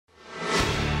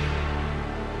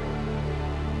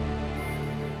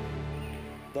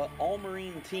The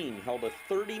all-Marine team held a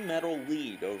 30-medal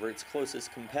lead over its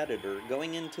closest competitor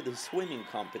going into the swimming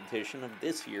competition of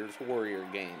this year's Warrior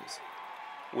Games.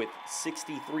 With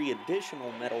 63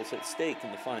 additional medals at stake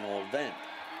in the final event,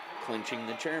 clinching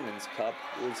the Chairman's Cup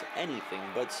was anything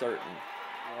but certain.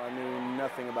 Well, I knew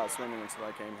nothing about swimming until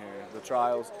I came here. The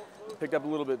trials, picked up a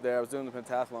little bit there. I was doing the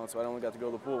pentathlon, so I only got to go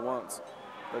to the pool once.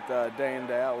 But day in,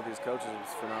 day out with these coaches, it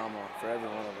was phenomenal for every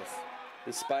one of us.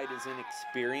 Despite his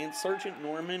inexperience, Sergeant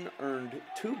Norman earned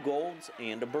 2 golds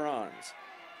and a bronze,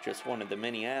 just one of the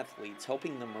many athletes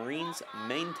helping the Marines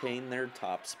maintain their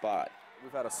top spot.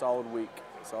 We've had a solid week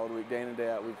day in and day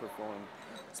out. We've performed.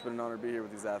 It's been an honor to be here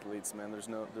with these athletes, man. There's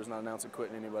not an ounce of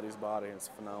quitting anybody's body. It's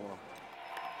phenomenal.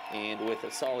 And with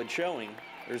a solid showing,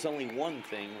 there's only one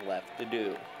thing left to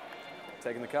do.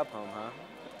 Taking the cup home,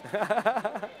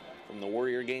 huh? From the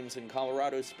Warrior Games in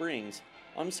Colorado Springs,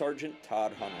 I'm Sergeant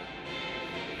Todd Hunter.